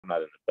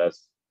not in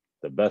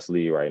the best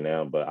league right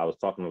now, but I was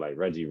talking to like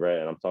Reggie Red,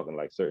 and I'm talking to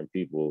like certain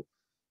people,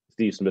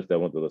 Steve Smith that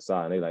went to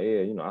LaSalle, and they like,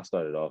 yeah, I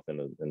started off in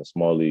a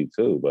small league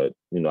too, but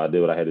I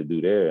did what I had to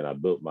do there, and I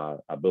built my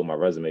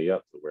resume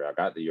up to where I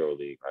got the Euro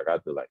League, I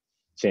got the like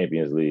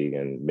Champions League,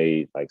 and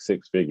made like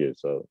six figures.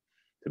 So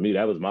to me,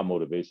 that was my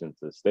motivation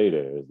to stay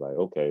there. It's like,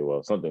 okay,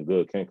 well, something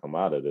good can come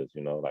out of this,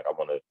 like I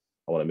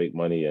want to make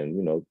money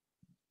and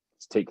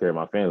take care of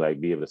my family, like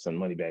be able to send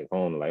money back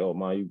home. Like, oh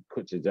man, you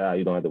quit your job,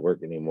 you don't have to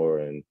work anymore,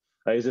 and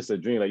like, it's just a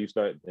dream. Like you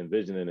start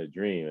envisioning a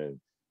dream, and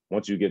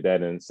once you get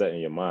that and set in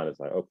your mind, it's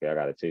like, okay, I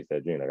got to chase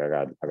that dream. Like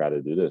I got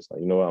to do this.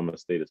 Like, you know what? I'm gonna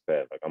stay this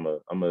path. Like I'm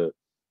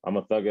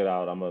gonna thug it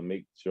out. I'm gonna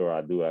make sure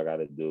I do what I got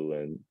to do,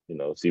 and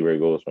see where it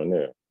goes from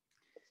there.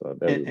 So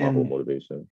that And, was my whole and motivation.